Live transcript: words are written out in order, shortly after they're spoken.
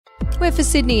We're for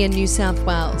Sydney and New South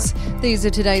Wales. These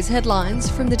are today's headlines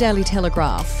from the Daily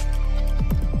Telegraph.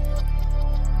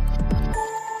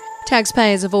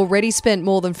 Taxpayers have already spent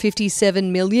more than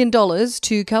 $57 million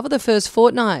to cover the first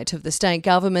fortnight of the state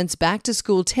government's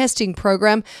back-to-school testing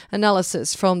program,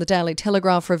 analysis from the Daily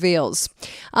Telegraph reveals.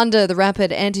 Under the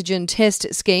rapid antigen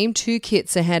test scheme, 2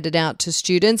 kits are handed out to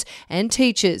students and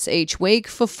teachers each week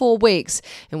for 4 weeks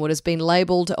in what has been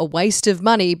labelled a waste of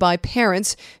money by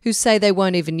parents who say they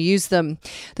won't even use them.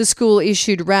 The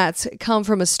school-issued rats come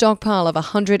from a stockpile of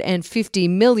 $150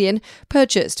 million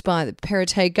purchased by the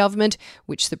Perrottet government,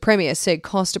 which the Premier said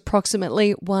cost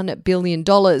approximately $1 billion. At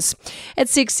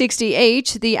 $6.60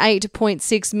 each, the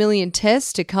 8.6 million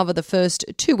tests to cover the first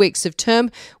 2 weeks of term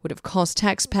would have cost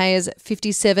taxpayers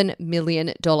 $57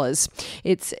 million.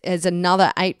 It's as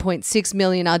another 8.6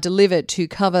 million are delivered to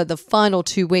cover the final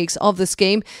 2 weeks of the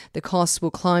scheme, the costs will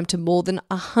climb to more than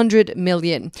 $100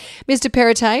 million. Mr.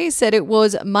 Perrottet said it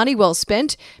was money well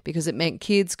spent because it meant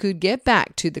kids could get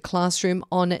back to the classroom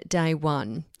on day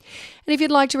one. And if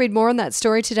you'd like to read more on that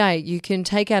story today, you can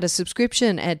take out a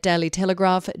subscription at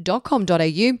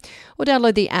dailytelegraph.com.au or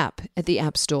download the app at the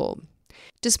App Store.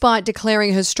 Despite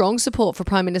declaring her strong support for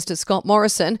Prime Minister Scott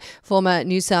Morrison, former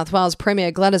New South Wales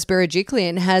Premier Gladys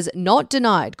Berejiklian has not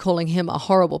denied calling him a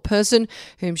horrible person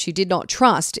whom she did not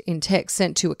trust in text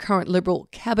sent to a current Liberal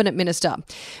cabinet minister.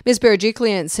 Ms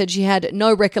Berejiklian said she had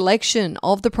no recollection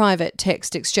of the private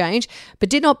text exchange, but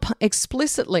did not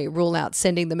explicitly rule out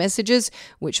sending the messages,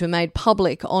 which were made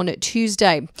public on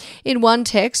Tuesday. In one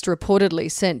text reportedly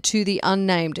sent to the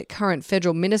unnamed current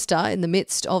federal minister in the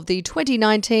midst of the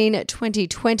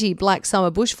 2019-2020 Black Summer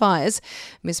bushfires,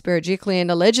 Ms Berejiklian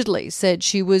allegedly said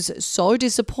she was so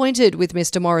disappointed with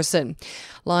Mr Morrison.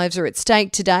 Lives are at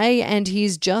stake today and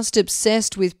he's just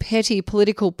obsessed with petty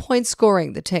political point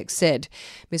scoring, the text said.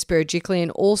 Ms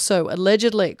Berejiklian also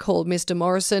allegedly called Mr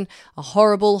Morrison a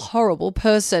horrible, horrible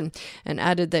person and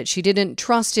added that she didn't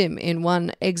trust him in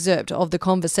one excerpt of the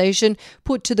conversation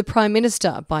put to the Prime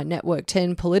Minister by Network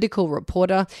 10 political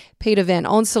reporter Peter Van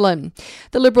Onselen.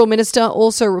 The Liberal minister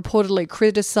also reportedly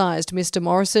criticised Mr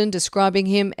Morrison, describing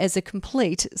him as a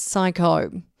complete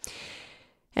psycho.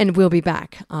 And we'll be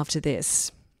back after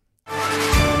this.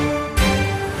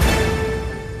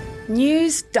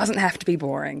 News doesn't have to be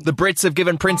boring. The Brits have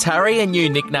given Prince Harry a new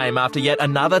nickname after yet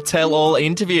another tell-all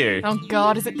interview. Oh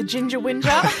God, is it the Ginger Whinger?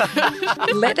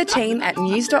 Let the team at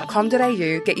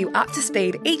news.com.au get you up to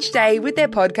speed each day with their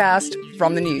podcast,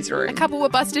 From the Newsroom. A couple were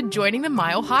busted joining the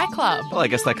Mile High Club. Well, I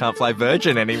guess they can't fly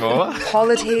Virgin anymore.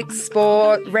 Politics,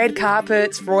 sport, red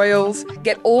carpets, royals.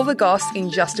 Get all the goss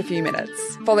in just a few minutes.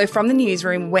 Follow From the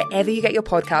Newsroom wherever you get your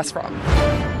podcast from.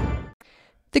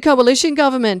 The coalition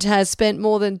government has spent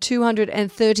more than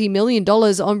 $230 million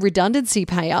on redundancy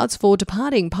payouts for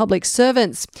departing public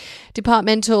servants.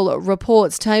 Departmental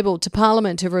reports tabled to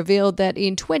Parliament have revealed that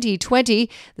in 2020,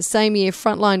 the same year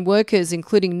frontline workers,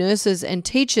 including nurses and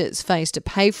teachers, faced a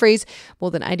pay freeze.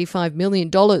 More than $85 million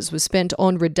was spent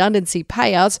on redundancy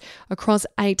payouts across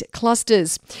 8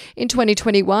 clusters. In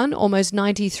 2021, almost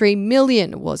 $93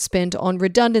 million was spent on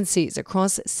redundancies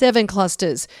across 7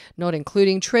 clusters, not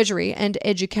including Treasury and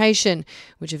Education,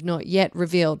 which have not yet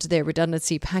revealed their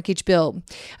redundancy package bill.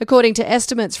 According to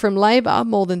estimates from Labor,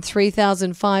 more than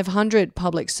 3,500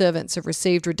 public servants have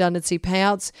received redundancy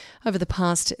payouts over the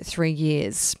past 3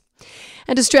 years.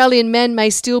 And Australian men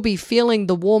may still be feeling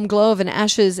the warm glow of an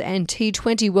Ashes and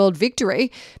T20 World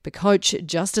victory, but coach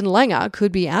Justin Langer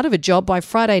could be out of a job by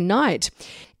Friday night.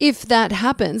 If that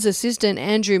happens, assistant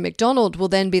Andrew McDonald will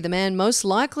then be the man most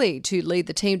likely to lead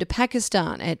the team to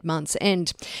Pakistan at month's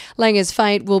end. Langer's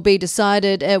fate will be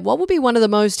decided at what will be one of the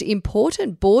most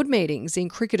important board meetings in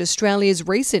Cricket Australia's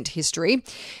recent history.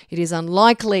 It is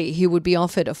unlikely he would be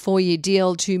offered a 4-year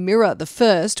deal to mirror the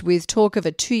first, with talk of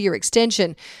a 2-year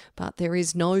extension, but there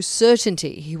is no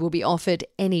certainty he will be offered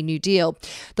any new deal.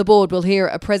 The board will hear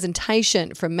a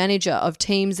presentation from manager of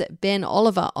teams Ben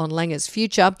Oliver on Langer's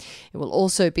future. It will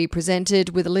also be presented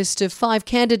with a list of 5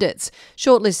 candidates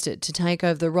shortlisted to take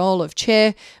over the role of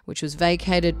chair, which was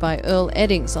vacated by Earl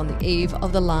Eddings on the eve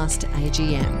of the last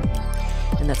AGM.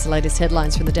 And that's the latest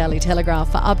headlines from the Daily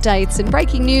Telegraph. For updates and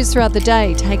breaking news throughout the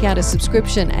day, take out a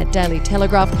subscription at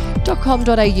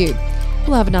dailytelegraph.com.au.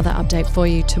 We'll have another update for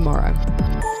you tomorrow.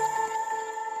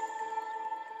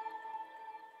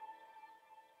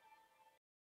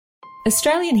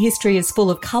 Australian history is full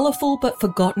of colourful but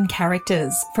forgotten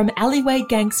characters, from alleyway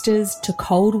gangsters to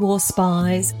Cold War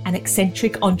spies and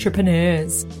eccentric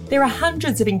entrepreneurs. There are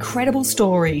hundreds of incredible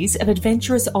stories of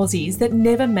adventurous Aussies that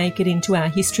never make it into our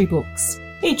history books.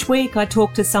 Each week I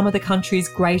talk to some of the country's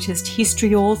greatest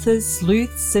history authors,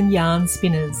 sleuths and yarn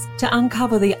spinners to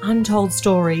uncover the untold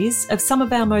stories of some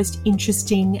of our most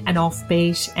interesting and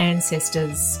offbeat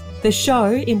ancestors. The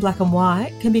show, In Black and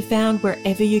White, can be found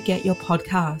wherever you get your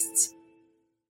podcasts.